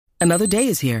Another day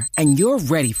is here, and you're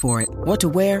ready for it. What to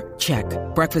wear? Check.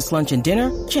 Breakfast, lunch, and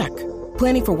dinner? Check.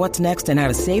 Planning for what's next and how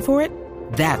to save for it?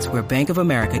 That's where Bank of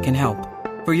America can help.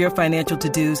 For your financial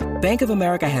to-dos, Bank of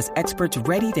America has experts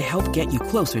ready to help get you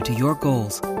closer to your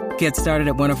goals. Get started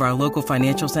at one of our local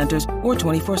financial centers or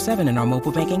 24/7 in our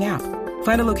mobile banking app.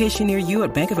 Find a location near you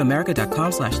at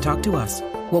bankofamerica.com/talktous.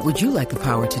 What would you like the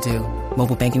power to do?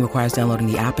 Mobile banking requires downloading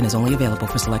the app and is only available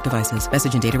for select devices.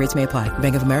 Message and data rates may apply.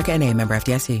 Bank of America N.A., member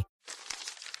FDIC.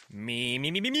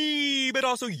 Me, but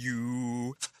also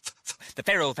you. The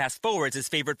Pharaoh fast forwards his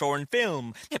favorite foreign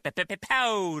film,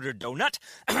 Powder Donut.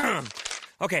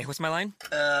 Okay, what's my line?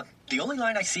 The only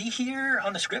line I see here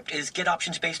on the script is get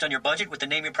options based on your budget with the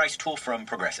Name Your Price tool from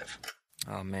Progressive.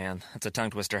 Oh man, that's a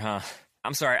tongue twister, huh?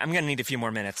 I'm sorry, I'm gonna need a few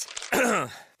more minutes.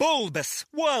 Bulbous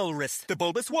Walrus, the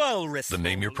Bulbous Walrus. The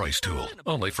Name Your Price tool,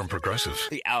 only from Progressive.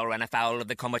 The owl ran afoul of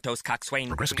the comatose coxswain.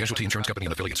 Progressive Casualty Insurance Company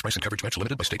and affiliates. Price and coverage match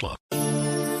limited by state law.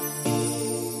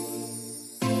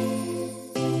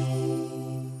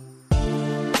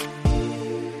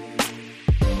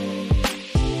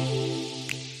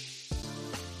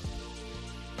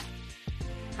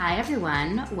 Hi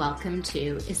everyone, welcome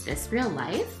to Is This Real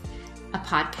Life? A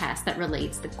podcast that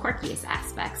relates the quirkiest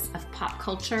aspects of pop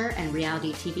culture and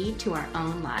reality TV to our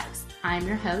own lives. I'm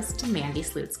your host, Mandy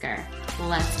Slutsker.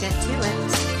 Let's get to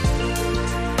it.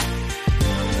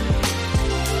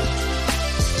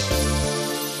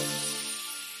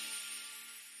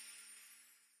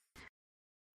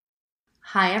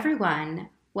 Hi everyone.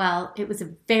 Well, it was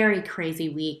a very crazy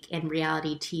week in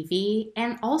reality TV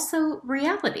and also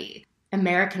reality.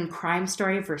 American Crime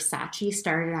Story Versace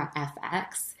started on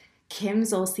FX. Kim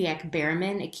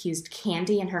Zolciak-Biermann accused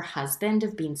Kandi and her husband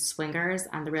of being swingers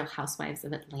on The Real Housewives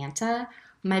of Atlanta.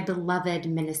 My beloved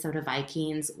Minnesota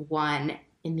Vikings won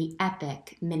in the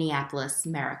epic Minneapolis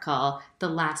Miracle the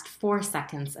last 4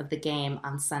 seconds of the game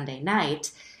on Sunday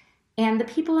night. And the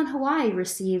people in Hawaii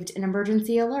received an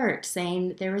emergency alert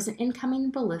saying there was an incoming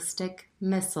ballistic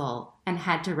missile and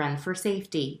had to run for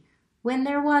safety when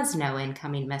there was no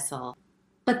incoming missile.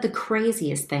 But the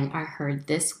craziest thing I heard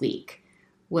this week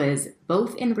was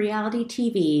both in reality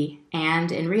TV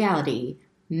and in reality,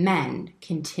 men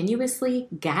continuously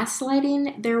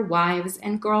gaslighting their wives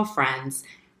and girlfriends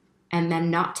and then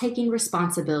not taking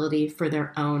responsibility for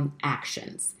their own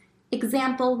actions.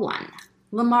 Example 1,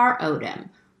 Lamar Odom,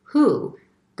 who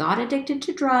got addicted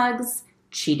to drugs,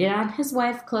 cheated on his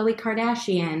wife Khloe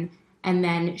Kardashian, and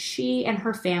then she and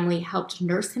her family helped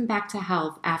nurse him back to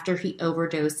health after he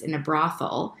overdosed in a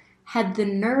brothel, had the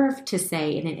nerve to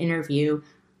say in an interview,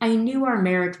 "I knew our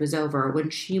marriage was over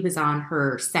when she was on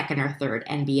her second or third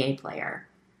NBA player."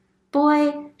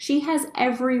 Boy, she has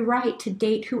every right to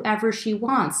date whoever she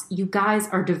wants. You guys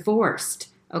are divorced,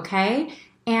 okay?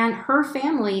 And her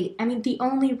family, the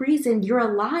only reason you're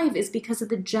alive is because of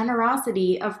the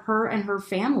generosity of her and her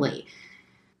family.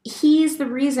 He's the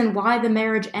reason why the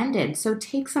marriage ended, so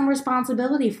take some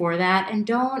responsibility for that and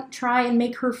don't try and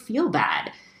make her feel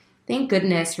bad. Thank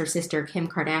goodness her sister Kim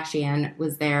Kardashian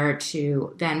was there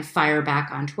to then fire back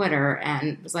on Twitter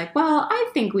and was like, well, I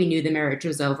think we knew the marriage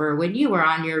was over when you were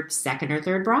on your second or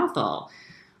third brothel.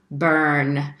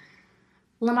 Burn.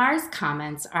 Lamar's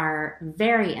comments are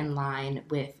very in line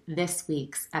with this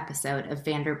week's episode of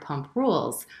Vanderpump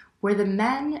Rules, where the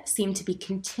men seem to be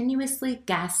continuously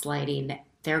gaslighting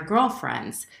their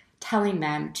girlfriends, telling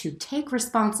them to take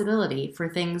responsibility for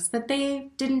things that they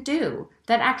didn't do,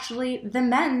 that actually the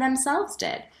men themselves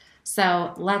did.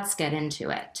 So let's get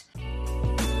into it.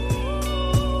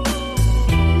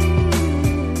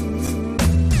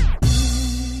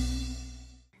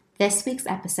 This week's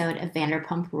episode of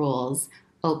Vanderpump Rules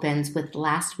opens with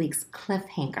last week's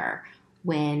cliffhanger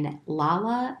when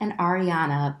Lala and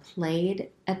Ariana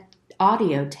played an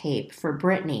audio tape for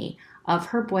Brittany of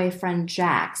her boyfriend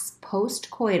Jax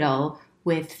post-coital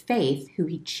with Faith, who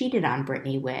he cheated on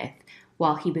Brittany with,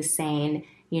 while he was saying,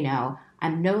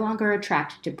 I'm no longer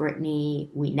attracted to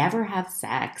Brittany, we never have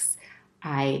sex,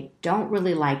 I don't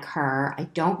really like her, I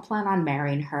don't plan on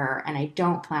marrying her, and I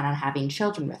don't plan on having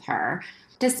children with her,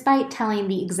 despite telling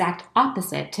the exact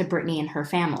opposite to Brittany and her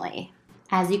family.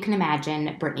 As you can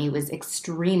imagine, Brittany was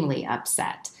extremely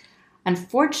upset.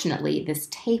 Unfortunately, this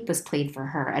tape was played for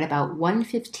her at about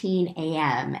 1:15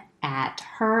 a.m. at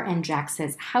her and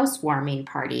Jax's housewarming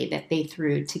party that they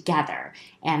threw together.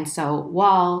 And so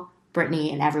while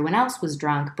Brittany and everyone else was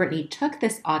drunk, Brittany took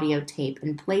this audio tape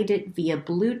and played it via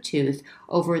Bluetooth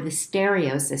over the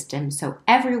stereo system so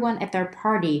everyone at their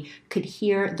party could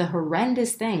hear the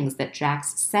horrendous things that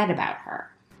Jax said about her.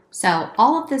 So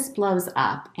all of this blows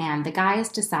up, and the guys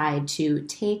decide to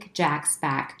take Jax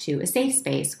back to a safe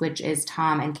space, which is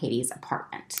Tom and Katie's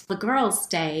apartment. The girls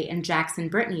stay in Jax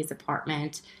and Brittany's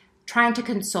apartment, trying to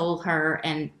console her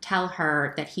and tell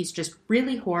her that he's just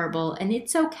really horrible, and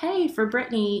it's okay for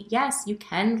Brittany. Yes, you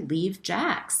can leave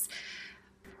Jax.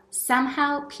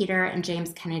 Somehow, Peter and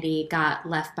James Kennedy got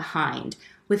left behind,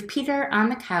 with Peter on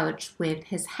the couch with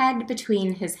his head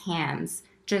between his hands,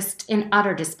 just in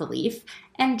utter disbelief,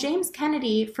 and James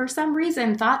Kennedy, for some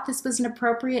reason, thought this was an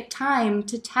appropriate time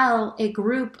to tell a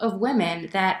group of women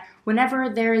that whenever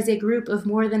there is a group of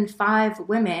more than 5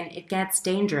 women, it gets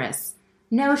dangerous.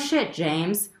 No shit,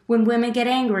 James. When women get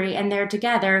angry and they're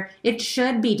together, it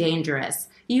should be dangerous.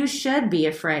 You should be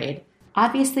afraid.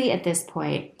 Obviously, at this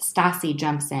point, Stassi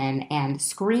jumps in and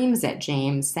screams at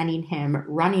James, sending him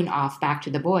running off back to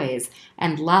the boys,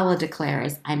 and Lala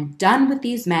declares, "I'm done with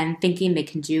these men thinking they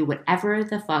can do whatever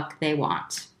the fuck they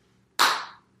want."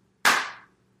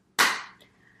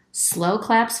 Slow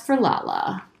claps for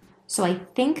Lala. So I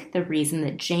think the reason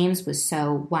that James was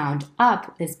so wound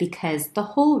up is because the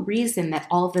whole reason that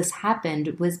all this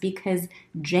happened was because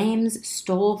James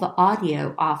stole the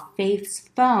audio off Faith's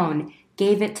phone,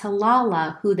 gave it to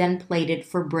Lala, who then played it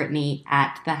for Brittany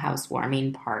at the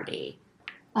housewarming party.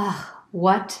 Ugh,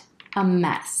 what a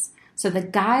mess. So the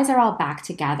guys are all back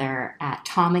together at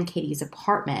Tom and Katie's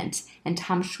apartment, and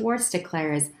Tom Schwartz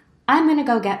declares, "I'm going to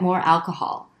go get more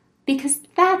alcohol." Because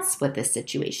that's what this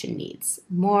situation needs,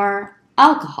 more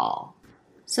alcohol.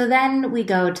 So then we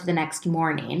go to the next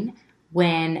morning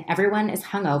when everyone is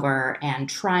hungover and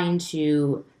trying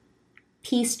to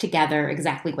piece together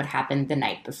exactly what happened the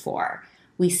night before.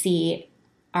 We see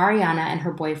Ariana and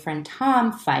her boyfriend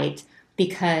Tom fight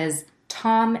because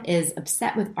Tom is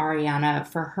upset with Ariana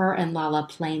for her and Lala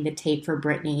playing the tape for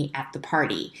Brittany at the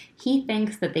party. He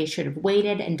thinks that they should have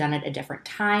waited and done it a different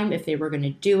time if they were going to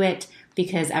do it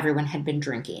because everyone had been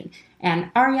drinking.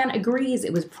 And Ariana agrees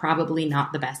it was probably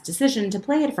not the best decision to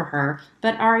play it for her,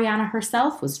 but Ariana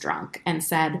herself was drunk and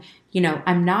said,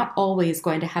 I'm not always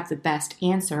going to have the best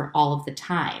answer all of the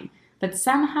time. But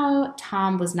somehow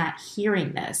Tom was not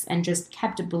hearing this and just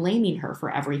kept blaming her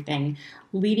for everything,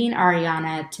 leading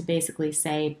Ariana to basically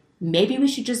say, maybe we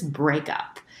should just break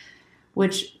up,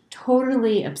 which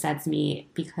totally upsets me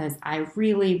because I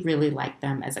really, really like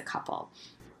them as a couple.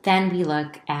 Then we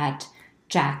look at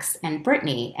Jax and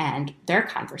Brittany and their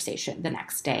conversation the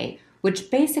next day, which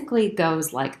basically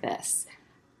goes like this.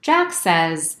 Jax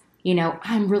says,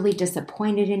 I'm really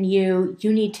disappointed in you.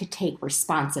 You need to take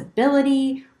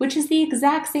responsibility, which is the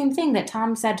exact same thing that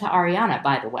Tom said to Ariana,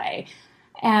 by the way.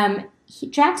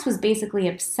 Jax was basically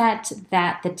upset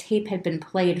that the tape had been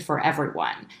played for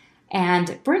everyone.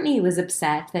 And Brittany was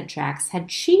upset that Jax had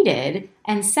cheated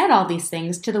and said all these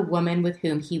things to the woman with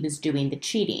whom he was doing the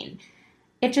cheating.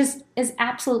 It just is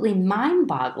absolutely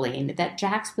mind-boggling that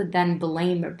Jax would then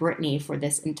blame Brittany for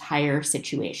this entire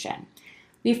situation.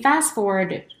 We fast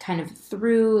forward kind of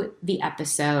through the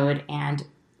episode, and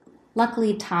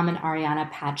luckily Tom and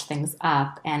Ariana patch things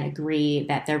up and agree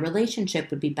that their relationship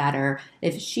would be better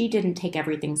if she didn't take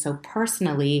everything so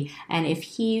personally and if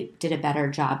he did a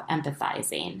better job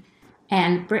empathizing.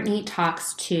 And Brittany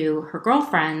talks to her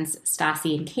girlfriends,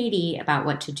 Stassi and Katie, about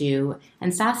what to do,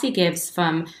 and Stassi gives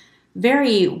some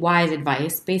very wise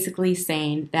advice, basically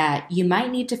saying that you might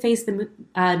need to face the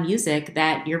music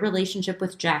that your relationship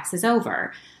with Jax is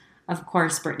over. Of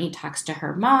course, Brittany talks to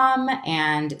her mom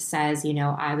and says,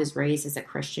 I was raised as a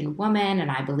Christian woman and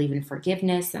I believe in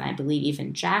forgiveness and I believe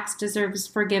even Jax deserves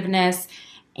forgiveness,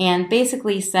 and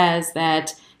basically says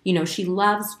that, she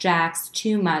loves Jax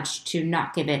too much to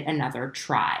not give it another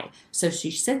try. So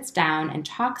she sits down and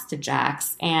talks to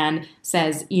Jax and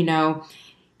says,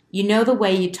 the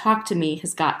way you talk to me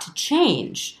has got to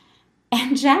change.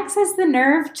 And Jax has the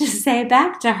nerve to say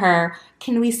back to her,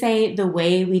 can we say the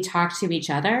way we talk to each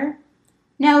other?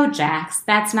 No, Jax,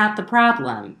 that's not the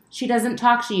problem. She doesn't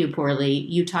talk to you poorly.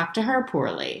 You talk to her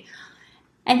poorly.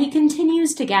 And he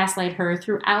continues to gaslight her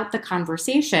throughout the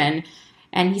conversation.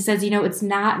 And he says, it's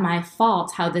not my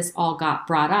fault how this all got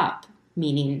brought up,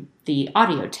 meaning the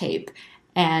audio tape.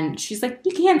 And she's like,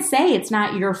 you can't say it's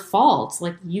not your fault.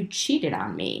 Like, you cheated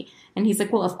on me. And he's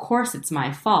like, well, of course it's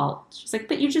my fault. She's like,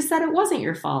 but you just said it wasn't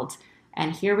your fault.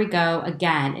 And here we go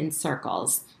again in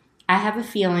circles. I have a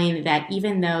feeling that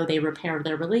even though they repair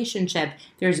their relationship,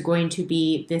 there's going to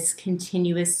be this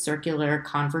continuous circular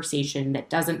conversation that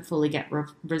doesn't fully get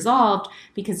resolved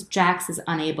because Jax is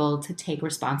unable to take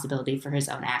responsibility for his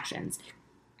own actions.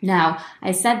 Now,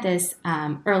 I said this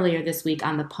earlier this week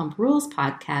on the Pump Rules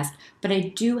podcast, but I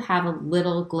do have a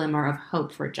little glimmer of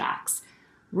hope for Jax.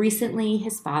 Recently,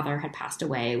 his father had passed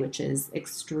away, which is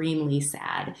extremely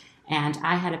sad. And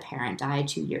I had a parent die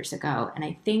 2 years ago. And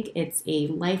I think it's a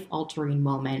life-altering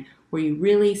moment where you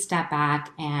really step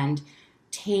back and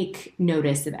take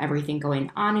notice of everything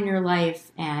going on in your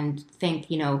life and think,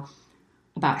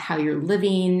 about how you're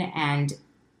living and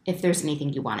if there's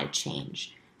anything you want to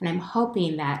change. And I'm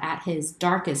hoping that at his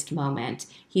darkest moment,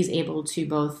 he's able to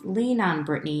both lean on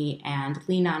Brittany and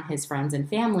lean on his friends and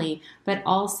family, but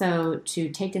also to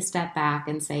take a step back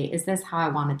and say, is this how I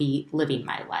want to be living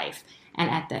my life? And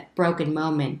at that broken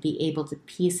moment, be able to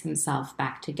piece himself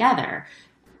back together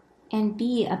and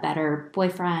be a better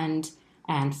boyfriend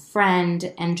and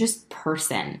friend and just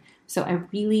person. So I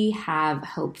really have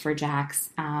hope for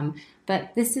Jax.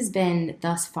 But this has been,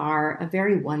 thus far, a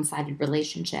very one-sided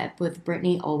relationship, with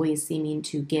Brittany always seeming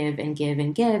to give and give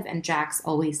and give, and Jax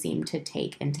always seemed to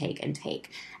take and take and take.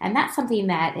 And that's something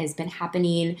that has been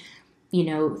happening,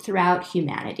 throughout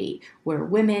humanity, where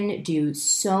women do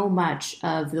so much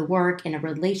of the work in a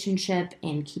relationship,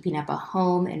 in keeping up a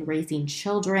home and raising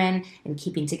children and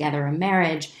keeping together a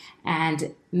marriage,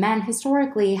 and men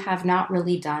historically have not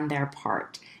really done their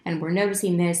part. And we're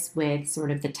noticing this with sort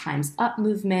of the Time's Up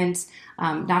movement,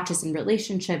 not just in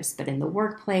relationships, but in the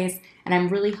workplace. And I'm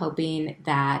really hoping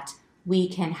that we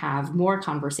can have more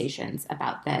conversations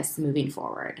about this moving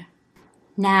forward.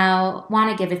 Now, want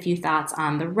to give a few thoughts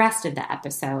on the rest of the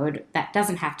episode that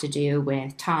doesn't have to do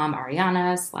with Tom,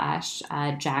 Ariana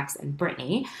 / Jax and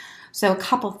Brittany. So a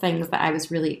couple things that I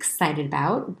was really excited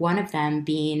about. One of them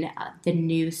being the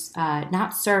new,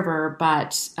 not server,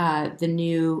 but the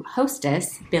new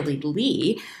hostess, Billie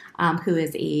Lee, who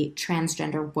is a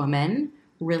transgender woman.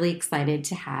 Really excited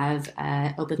to have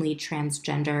an openly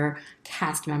transgender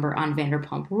cast member on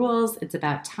Vanderpump Rules. It's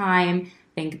about time.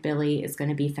 I think Billie is going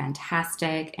to be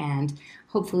fantastic, and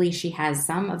hopefully she has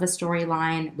some of a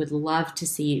storyline. Would love to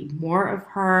see more of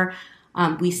her.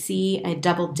 We see a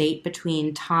double date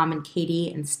between Tom and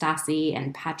Katie and Stassi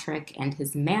and Patrick and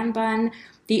his man bun.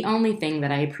 The only thing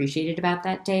that I appreciated about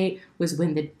that date was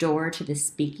when the door to the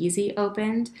speakeasy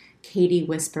opened, Katie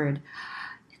whispered,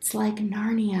 "It's like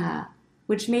Narnia,"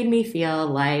 which made me feel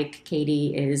like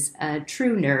Katie is a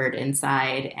true nerd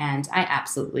inside, and I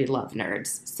absolutely love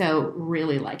nerds, so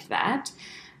really liked that.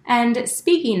 And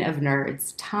speaking of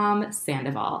nerds, Tom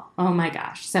Sandoval. Oh my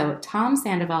gosh. So Tom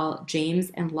Sandoval, James,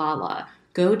 and Lala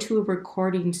go to a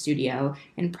recording studio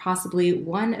in possibly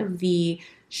one of the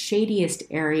shadiest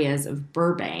areas of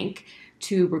Burbank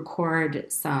to record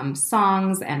some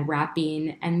songs and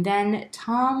rapping. And then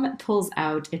Tom pulls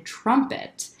out a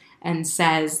trumpet and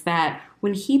says that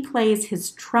when he plays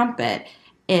his trumpet,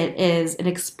 it is an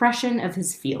expression of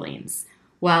his feelings.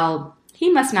 Well, he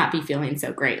must not be feeling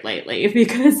so great lately,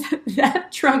 because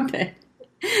that trumpet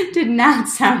did not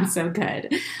sound so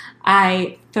good.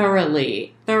 I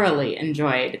thoroughly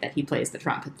enjoyed that he plays the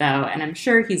trumpet, though, and I'm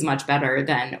sure he's much better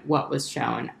than what was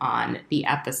shown on the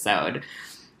episode.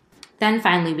 Then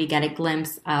finally we get a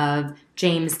glimpse of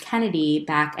James Kennedy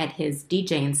back at his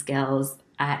DJing skills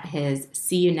at his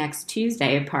See You Next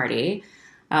Tuesday party.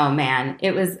 Oh man,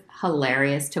 it was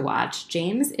hilarious to watch.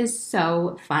 James is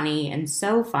so funny and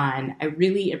so fun. I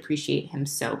really appreciate him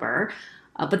sober.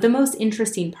 But the most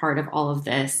interesting part of all of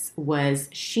this was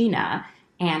Scheana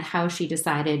and how she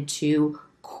decided to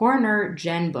corner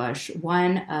Jen Bush,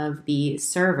 one of the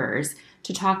servers,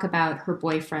 to talk about her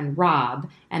boyfriend Rob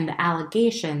and the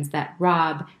allegations that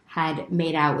Rob had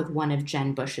made out with one of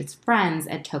Jen Bush's friends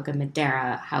at Toca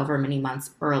Madera however many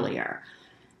months earlier.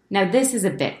 Now, this is a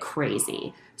bit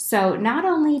crazy. So not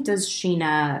only does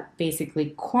Scheana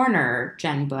basically corner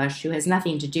Jen Bush, who has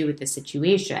nothing to do with the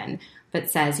situation, but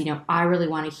says, I really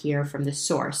want to hear from the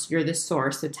source. You're the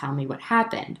source, so tell me what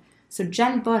happened. So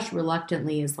Jen Bush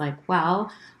reluctantly is like,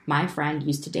 well, my friend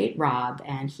used to date Rob,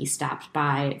 and he stopped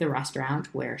by the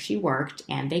restaurant where she worked,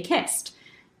 and they kissed.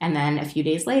 And then a few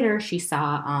days later, she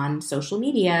saw on social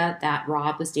media that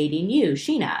Rob was dating you,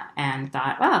 Scheana, and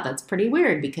thought, wow, that's pretty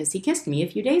weird because he kissed me a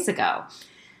few days ago.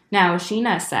 Now,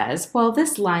 Scheana says, well,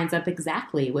 this lines up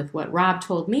exactly with what Rob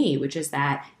told me, which is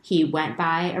that he went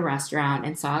by a restaurant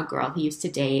and saw a girl he used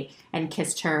to date and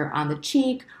kissed her on the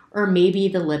cheek, or maybe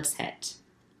the lips hit.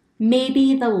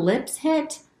 Maybe the lips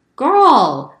hit?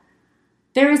 Girl!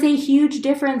 There is a huge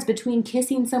difference between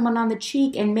kissing someone on the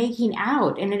cheek and making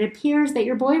out, and it appears that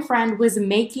your boyfriend was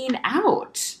making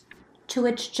out. To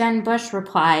which Jen Bush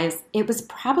replies, it was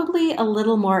probably a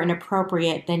little more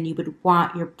inappropriate than you would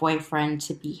want your boyfriend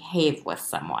to behave with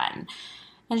someone.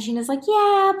 And Scheana's like,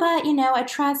 yeah, but, I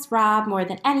trust Rob more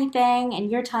than anything,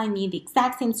 and you're telling me the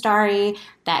exact same story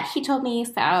that he told me,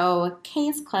 so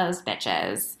case closed,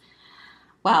 bitches.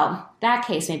 Well, that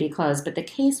case may be closed, but the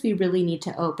case we really need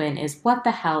to open is what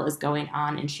the hell is going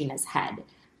on in Scheana's head,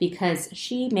 because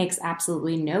she makes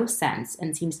absolutely no sense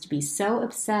and seems to be so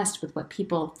obsessed with what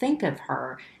people think of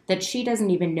her that she doesn't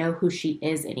even know who she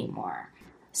is anymore.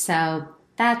 So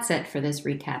that's it for this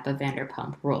recap of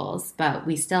Vanderpump Rules, but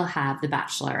we still have The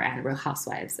Bachelor and Real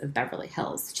Housewives of Beverly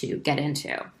Hills to get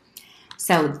into.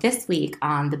 So this week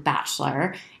on The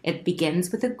Bachelor, it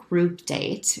begins with a group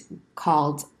date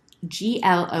called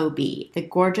GLOB, The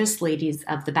Gorgeous Ladies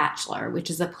of The Bachelor,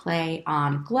 which is a play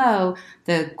on Glow,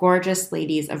 The Gorgeous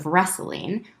Ladies of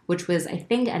Wrestling, which was, I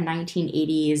think, a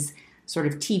 1980s sort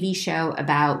of TV show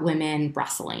about women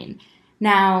wrestling.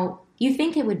 Now, you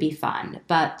think it would be fun,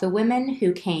 but the women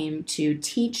who came to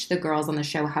teach the girls on the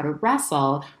show how to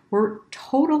wrestle were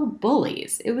total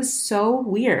bullies. It was so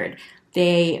weird.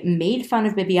 They made fun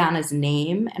of Bibiana's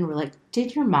name and were like,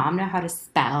 did your mom know how to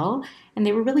spell? And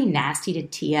they were really nasty to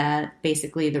Tia,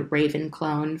 basically the Raven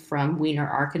clone from Weiner,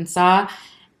 Arkansas.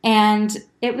 And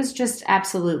it was just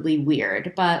absolutely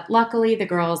weird. But luckily, the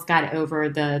girls got over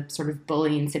the sort of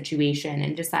bullying situation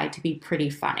and decided to be pretty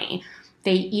funny.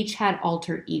 They each had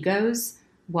alter egos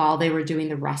while they were doing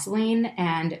the wrestling.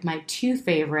 And my two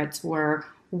favorites were,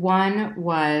 one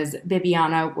was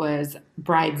Bibiana was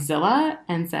Bridezilla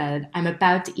and said, I'm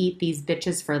about to eat these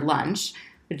bitches for lunch,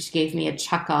 which gave me a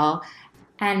chuckle.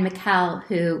 And Mikkel,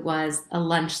 who was a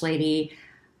lunch lady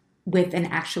with an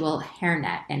actual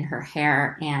hairnet in her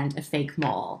hair and a fake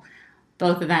mole.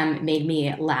 Both of them made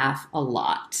me laugh a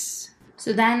lot.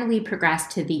 So then we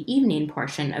progressed to the evening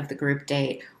portion of the group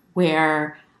date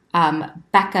where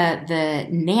Becca, the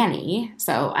nanny,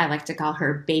 so I like to call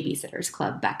her Babysitters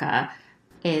Club Becca,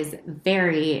 is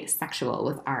very sexual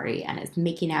with Ari and is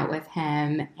making out with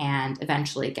him and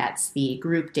eventually gets the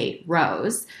group date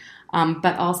rose.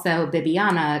 But also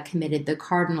Bibiana committed the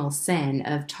cardinal sin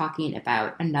of talking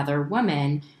about another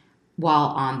woman while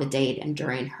on the date and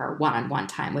during her one-on-one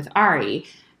time with Ari.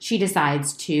 She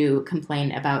decides to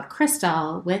complain about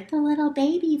Crystal with the little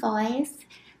baby voice,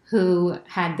 who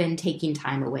had been taking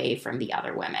time away from the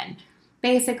other women.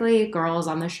 Basically, girls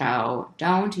on the show,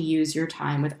 don't use your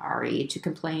time with Ari to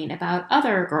complain about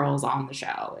other girls on the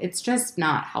show. It's just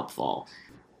not helpful.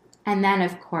 And then,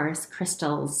 of course,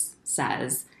 Crystal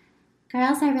says,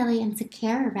 girls are really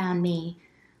insecure around me,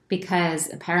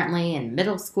 because apparently in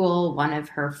middle school, one of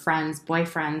her friend's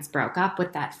boyfriends broke up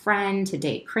with that friend to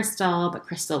date Crystal, but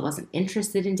Crystal wasn't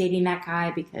interested in dating that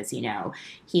guy because, you know,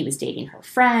 he was dating her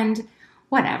friend.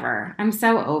 Whatever. I'm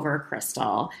so over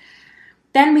Crystal.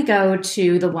 Then we go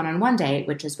to the one-on-one date,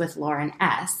 which is with Lauren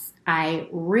S. I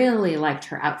really liked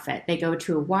her outfit. They go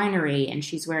to a winery, and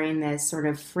she's wearing this sort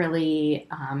of frilly,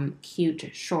 cute,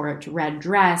 short red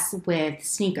dress with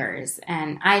sneakers,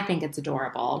 and I think it's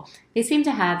adorable. They seem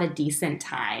to have a decent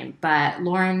time, but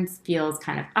Lauren feels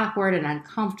kind of awkward and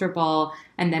uncomfortable,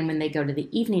 and then when they go to the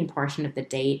evening portion of the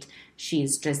date,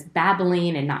 she's just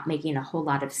babbling and not making a whole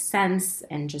lot of sense,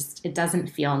 and just it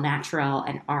doesn't feel natural,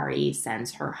 and Ari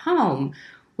sends her home,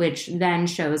 which then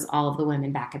shows all of the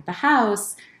women back at the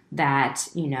house that,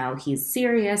 you know, he's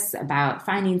serious about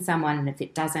finding someone, and if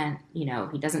it doesn't, you know,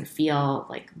 he doesn't feel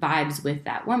like vibes with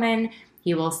that woman,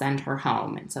 he will send her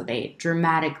home. And so they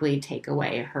dramatically take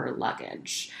away her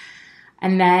luggage.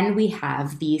 And then we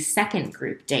have the second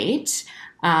group date,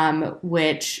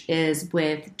 which is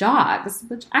with dogs,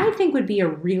 which I think would be a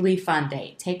really fun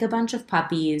date. Take a bunch of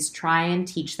puppies, try and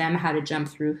teach them how to jump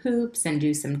through hoops and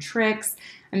do some tricks,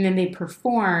 and then they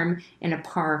perform in a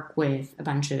park with a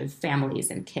bunch of families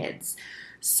and kids.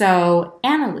 So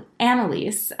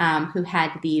Annalise, who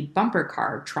had the bumper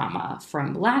car trauma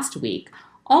from last week,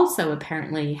 also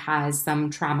apparently has some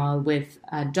trauma with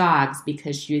dogs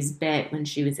because she was bit when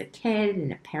she was a kid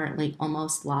and apparently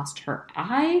almost lost her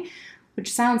eye,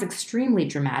 which sounds extremely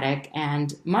dramatic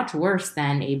and much worse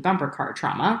than a bumper car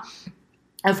trauma.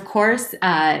 Of course,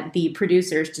 the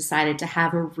producers decided to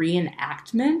have a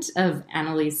reenactment of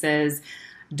Annalise's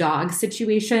dog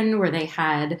situation where they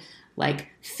had like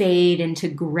fade into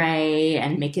gray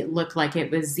and make it look like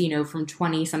it was, you know, from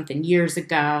 20 something years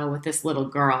ago with this little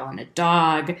girl and a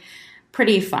dog.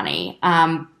 Pretty funny.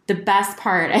 The best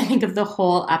part, I think, of the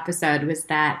whole episode was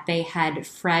that they had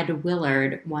Fred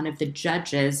Willard, one of the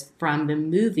judges from the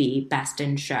movie Best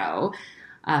in Show,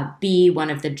 be one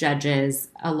of the judges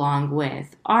along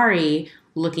with Ari,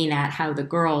 looking at how the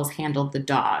girls handled the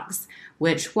dogs,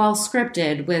 which, while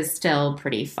scripted, was still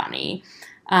pretty funny.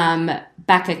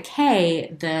 Becca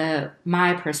K,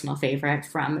 my personal favorite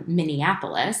from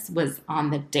Minneapolis, was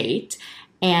on the date,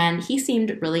 And he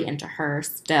seemed really into her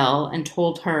still and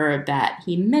told her that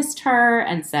he missed her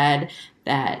and said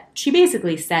that she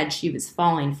basically said she was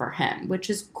falling for him, which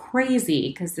is crazy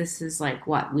because this is like,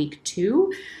 what, week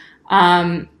 2?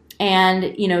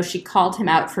 And, you know, she called him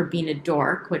out for being a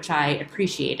dork, which I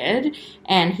appreciated.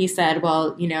 And he said,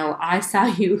 well, you know, I saw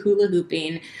you hula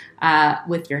hooping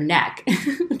with your neck.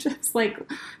 Which I was like,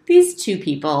 these two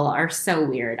people are so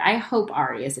weird. I hope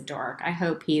Ari is a dork. I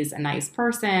hope he's a nice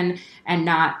person and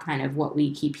not kind of what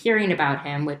we keep hearing about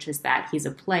him, which is that he's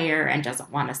a player and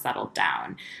doesn't want to settle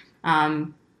down.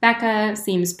 Becca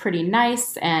seems pretty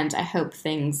nice, and I hope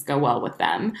things go well with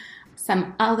them.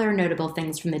 Some other notable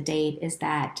things from the date is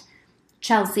that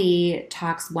Chelsea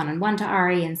talks one-on-one to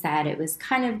Ari and said it was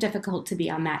kind of difficult to be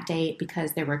on that date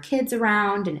because there were kids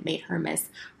around and it made her miss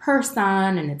her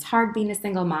son and it's hard being a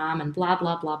single mom and blah,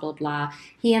 blah, blah, blah, blah.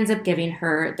 He ends up giving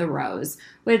her the rose,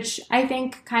 which I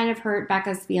think kind of hurt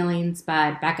Becca's feelings,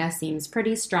 but Becca seems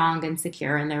pretty strong and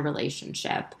secure in their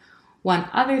relationship. One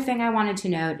other thing I wanted to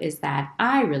note is that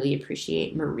I really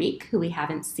appreciate Marique, who we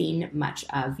haven't seen much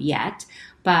of yet,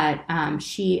 but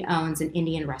she owns an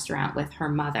Indian restaurant with her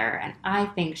mother, and I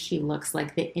think she looks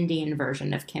like the Indian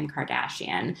version of Kim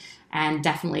Kardashian, and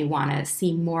definitely want to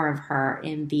see more of her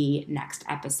in the next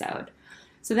episode.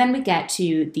 So then we get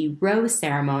to the rose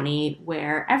ceremony,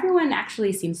 where everyone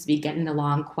actually seems to be getting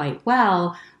along quite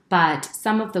well, but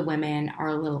some of the women are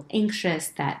a little anxious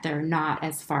that they're not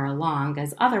as far along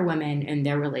as other women in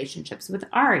their relationships with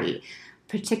Ari,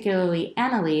 particularly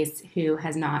Annalise, who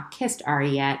has not kissed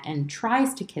Ari yet and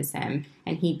tries to kiss him,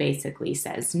 and he basically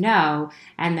says no,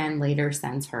 and then later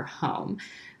sends her home.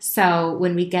 So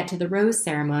when we get to the rose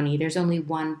ceremony, there's only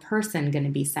one person going to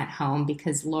be sent home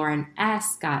because Lauren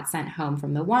S. got sent home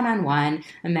from the one-on-one,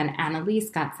 and then Annalise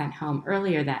got sent home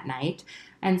earlier that night.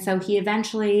 And so he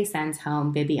eventually sends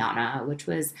home Bibiana, which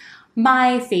was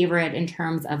my favorite in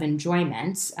terms of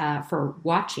enjoyment for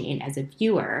watching as a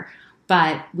viewer.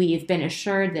 But we've been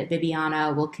assured that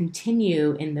Bibiana will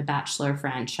continue in the Bachelor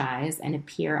franchise and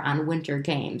appear on Winter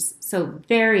Games. So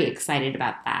very excited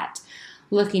about that.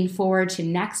 Looking forward to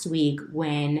next week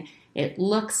when it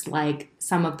looks like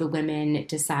some of the women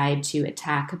decide to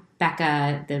attack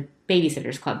Becca, the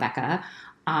Babysitters Club Becca,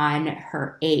 on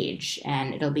her age.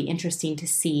 And it'll be interesting to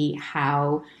see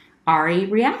how Ari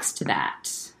reacts to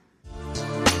that.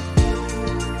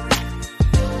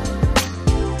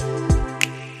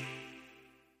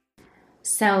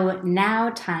 So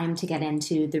now time to get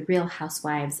into The Real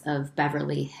Housewives of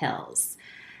Beverly Hills.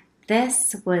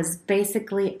 This was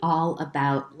basically all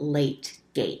about Late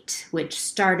Gate, which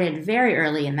started very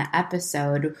early in the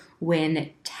episode when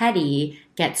Teddi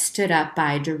gets stood up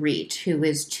by Dorit, who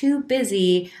is too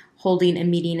busy holding a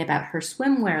meeting about her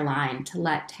swimwear line to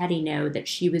let Teddi know that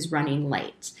she was running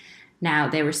late. Now,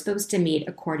 they were supposed to meet,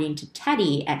 according to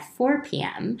Teddi, at 4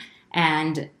 p.m.,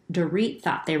 and Dorit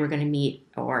thought they were going to meet,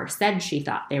 or said she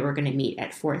thought they were going to meet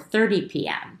at 4:30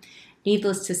 p.m.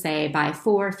 Needless to say, by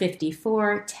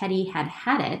 4:54, Teddi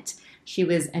had it. She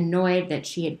was annoyed that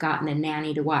she had gotten a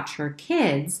nanny to watch her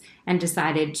kids and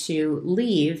decided to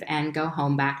leave and go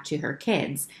home back to her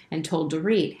kids and told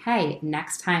Dorit, hey,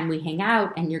 next time we hang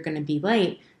out and you're going to be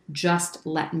late, just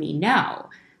let me know.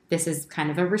 This is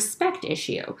kind of a respect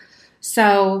issue.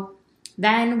 So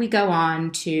then we go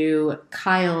on to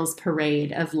Kyle's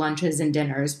parade of lunches and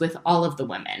dinners with all of the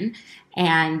women.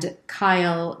 And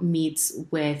Kyle meets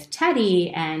with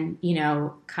Teddi and,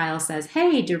 Kyle says,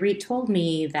 hey, Dorit told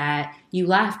me that you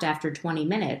left after 20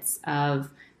 minutes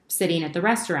of sitting at the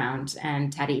restaurant.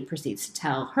 And Teddi proceeds to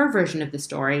tell her version of the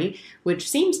story, which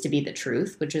seems to be the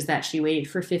truth, which is that she waited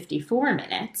for 54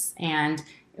 minutes and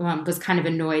was kind of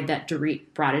annoyed that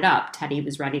Dorit brought it up. Teddi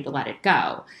was ready to let it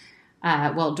go.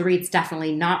 Dorit's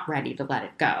definitely not ready to let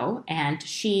it go, and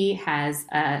she has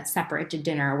a separate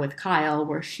dinner with Kyle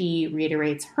where she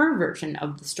reiterates her version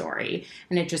of the story,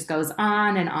 and it just goes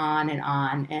on and on and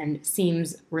on and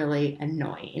seems really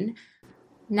annoying.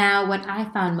 Now, what I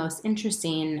found most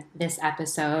interesting this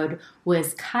episode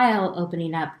was Kyle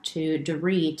opening up to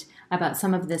Dorit about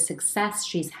some of the success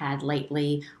she's had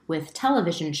lately with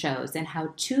television shows and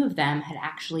how 2 of them had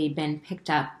actually been picked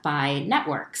up by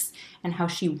networks and how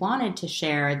she wanted to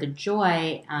share the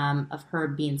joy of her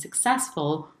being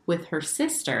successful with her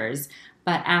sisters.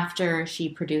 But after she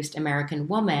produced American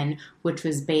Woman, which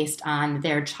was based on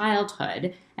their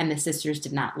childhood, and the sisters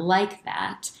did not like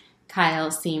that,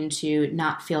 Kyle seemed to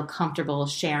not feel comfortable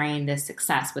sharing this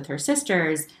success with her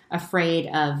sisters, afraid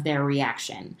of their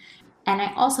reaction. And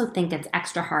I also think it's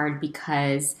extra hard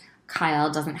because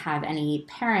Kyle doesn't have any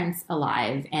parents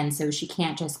alive, and so she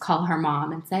can't just call her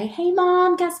mom and say, hey,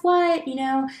 Mom, guess what?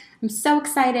 I'm so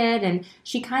excited. And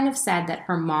she kind of said that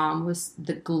her mom was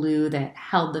the glue that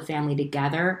held the family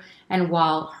together. And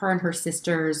while her and her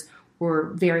sisters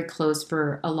were very close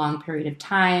for a long period of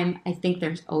time, I think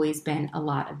there's always been a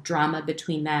lot of drama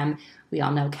between them. We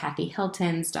all know Kathy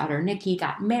Hilton's daughter Nikki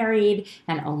got married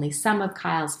and only some of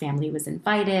Kyle's family was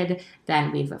invited.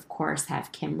 Then we've, of course,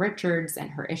 have Kim Richards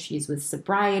and her issues with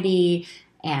sobriety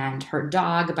and her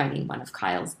dog biting one of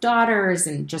Kyle's daughters,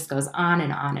 and just goes on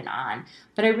and on and on.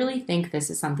 But I really think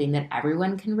this is something that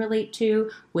everyone can relate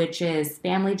to, which is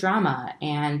family drama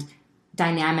and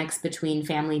dynamics between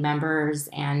family members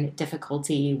and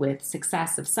difficulty with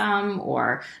success of some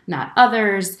or not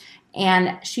others.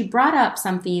 And she brought up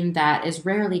something that is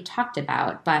rarely talked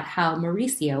about, but how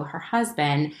Mauricio, her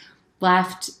husband,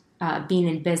 left being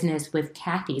in business with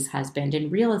Kathy's husband in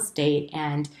real estate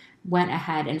and went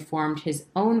ahead and formed his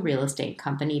own real estate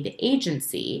company, The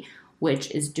Agency, which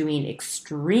is doing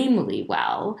extremely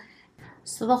well.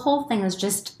 So the whole thing is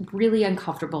just really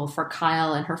uncomfortable for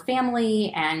Kyle and her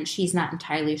family, and she's not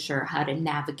entirely sure how to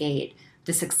navigate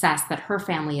the success that her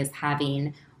family is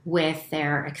having with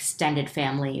their extended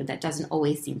family that doesn't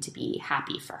always seem to be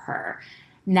happy for her.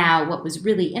 Now, what was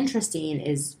really interesting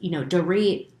is,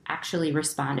 Dorit actually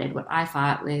responded what I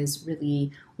thought was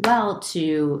really well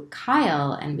to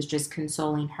Kyle and was just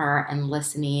consoling her and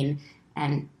listening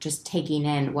and just taking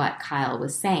in what Kyle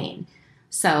was saying.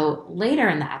 So later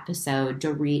in the episode,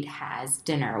 Dorit has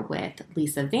dinner with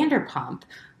Lisa Vanderpump,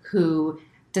 who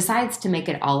decides to make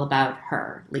it all about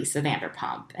her, Lisa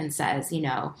Vanderpump, and says,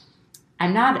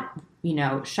 I'm not,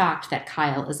 shocked that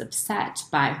Kyle is upset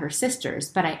by her sisters,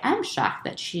 but I am shocked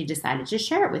that she decided to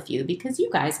share it with you because you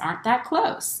guys aren't that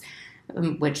close.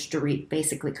 Which Dorit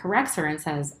basically corrects her and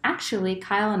says, actually,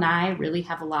 Kyle and I really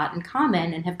have a lot in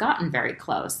common and have gotten very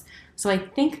close. So I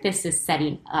think this is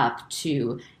setting up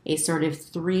to a sort of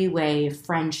three-way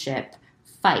friendship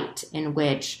fight in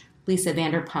which Lisa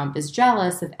Vanderpump is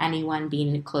jealous of anyone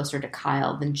being closer to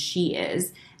Kyle than she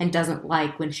is and doesn't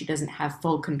like when she doesn't have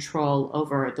full control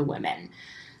over the women.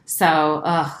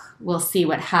 So we'll see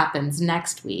what happens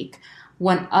next week.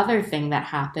 One other thing that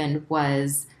happened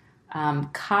was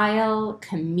Kyle,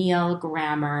 Camille,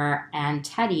 Grammer, and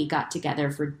Teddy got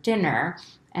together for dinner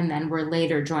and then were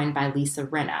later joined by Lisa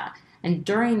Rinna. And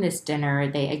during this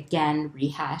dinner, they again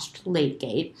rehashed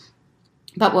Lategate.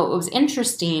 But what was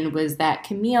interesting was that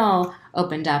Camille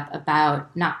opened up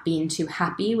about not being too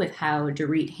happy with how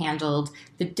Dorit handled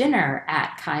the dinner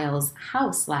at Kyle's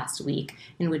house last week,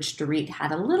 in which Dorit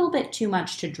had a little bit too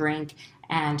much to drink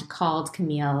and called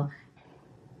Camille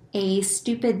a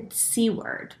stupid C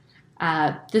word.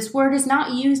 This word is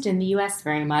not used in the US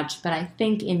very much, but I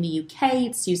think in the UK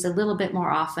it's used a little bit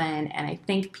more often, and I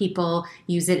think people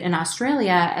use it in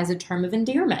Australia as a term of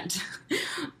endearment.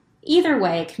 Either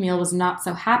way, Camille was not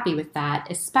so happy with that,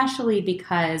 especially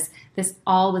because this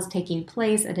all was taking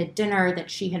place at a dinner that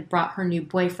she had brought her new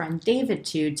boyfriend David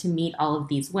to meet all of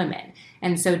these women.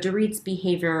 And so Dorit's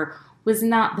behavior was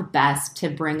not the best to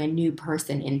bring a new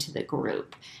person into the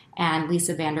group. And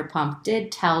Lisa Vanderpump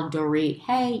did tell Dorit,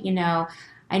 hey,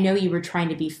 I know you were trying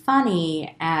to be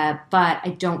funny, but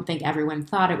I don't think everyone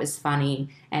thought it was funny.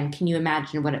 And can you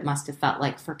imagine what it must have felt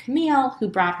like for Camille, who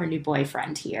brought her new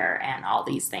boyfriend here, and all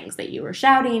these things that you were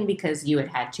shouting because you had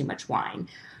had too much wine?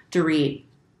 Dorit,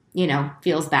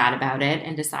 feels bad about it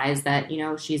and decides that,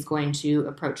 she's going to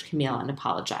approach Camille and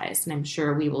apologize. And I'm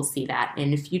sure we will see that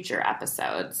in future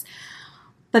episodes.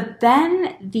 But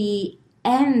then the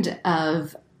end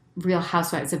of Real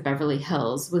Housewives of Beverly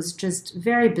Hills was just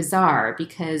very bizarre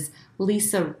because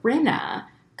Lisa Rinna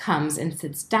comes and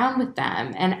sits down with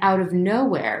them and out of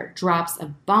nowhere drops a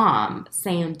bomb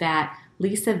saying that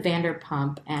Lisa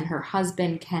Vanderpump and her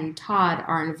husband Ken Todd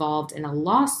are involved in a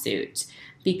lawsuit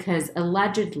because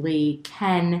allegedly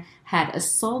Ken had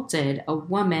assaulted a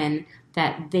woman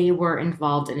that they were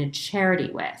involved in a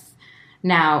charity with.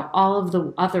 Now, all of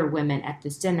the other women at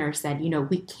this dinner said,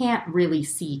 we can't really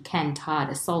see Ken Todd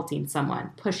assaulting someone,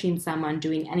 pushing someone,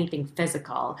 doing anything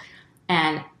physical.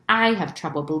 And I have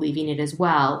trouble believing it as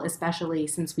well, especially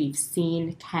since we've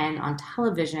seen Ken on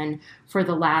television for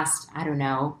the last,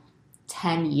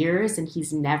 10 years, and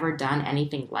he's never done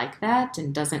anything like that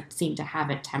and doesn't seem to have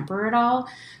a temper at all.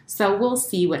 So we'll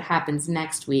see what happens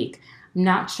next week. I'm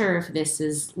not sure if this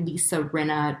is Lisa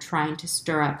Rinna trying to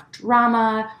stir up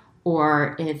drama,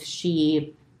 or if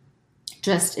she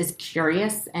just is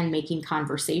curious and making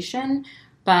conversation,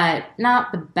 but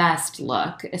not the best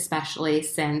look, especially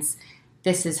since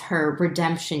this is her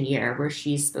redemption year where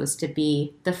she's supposed to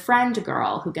be the friend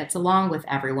girl who gets along with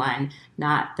everyone,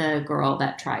 not the girl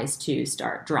that tries to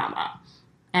start drama.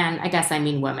 And I guess I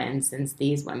mean women, since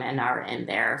these women are in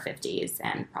their 50s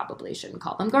and probably shouldn't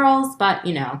call them girls, but,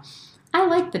 you know, I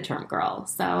like the term girl,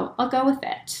 so I'll go with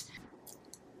it.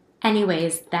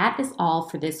 Anyways, that is all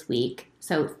for this week.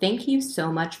 So thank you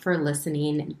so much for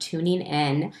listening and tuning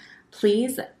in.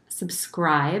 Please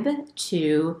subscribe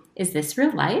to Is This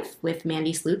Real Life with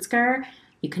Mandy Slutzker.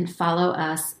 You can follow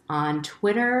us on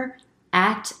Twitter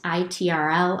at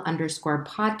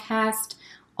ITRL_podcast.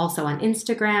 Also on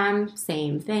Instagram,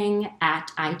 same thing,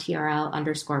 at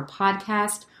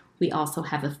ITRL_podcast. We also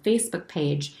have a Facebook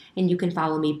page, and you can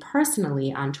follow me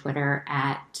personally on Twitter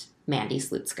at Mandy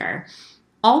Slutzker.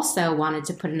 Also wanted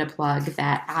to put in a plug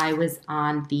that I was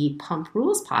on the Pump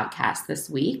Rules podcast this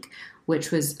week, which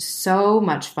was so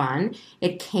much fun.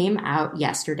 It came out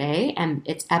yesterday, and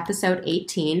it's episode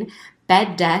 18,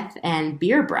 Bed, Death, and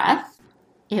Beer Breath.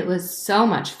 It was so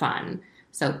much fun.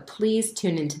 So please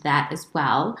tune into that as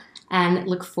well, and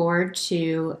look forward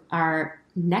to our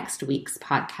next week's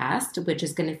podcast, which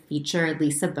is going to feature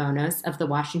Lisa Bonos of The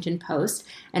Washington Post,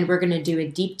 and we're going to do a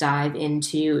deep dive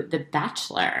into The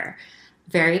Bachelor.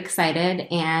 Very excited,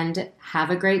 and have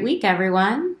a great week,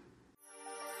 everyone.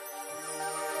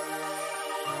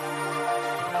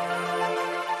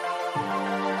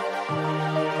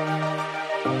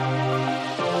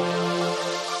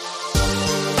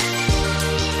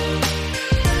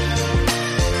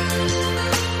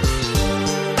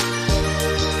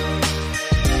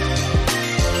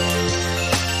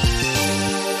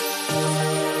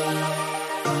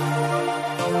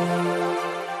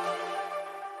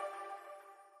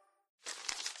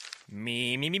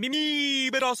 Me,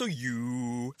 but also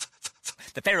you.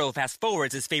 The Pharaoh fast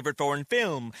forwards his favorite foreign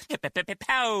film,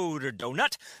 Powder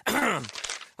Donut.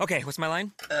 Okay, what's my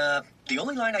line? The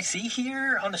only line I see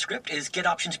here on the script is get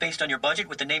options based on your budget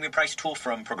with the Name Your Price tool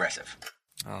from Progressive.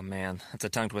 Oh man, that's a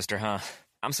tongue twister, huh?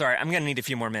 I'm sorry, I'm gonna need a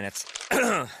few more minutes.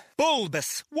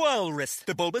 Bulbous Walrus,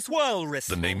 the Bulbous Walrus.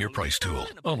 The Name Your Price tool,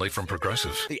 only from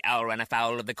Progressive. The owl ran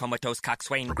afoul of the comatose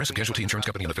coxswain. Progressive Casualty Insurance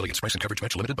Company and affiliates. Price and coverage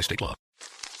match limited by state law.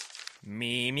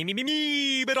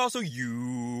 Me, but also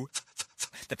you.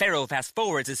 The Pharaoh fast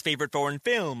forwards his favorite foreign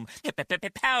film,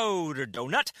 Powder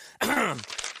Donut.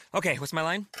 Okay, what's my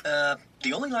line?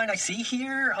 The only line I see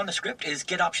here on the script is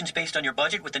get options based on your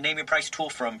budget with the Name Your Price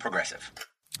tool from Progressive.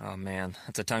 Oh man,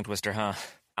 that's a tongue twister, huh?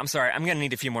 I'm sorry, I'm gonna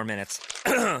need a few more minutes.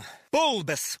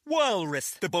 Bulbous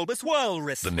Walrus, the Bulbous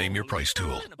Walrus. The Name Your Price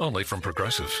tool, only from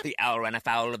Progressive. The owl ran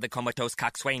afoul of the comatose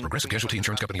coxswain. Progressive Casualty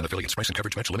Insurance Company and affiliates. Price and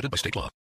coverage match limited by state law.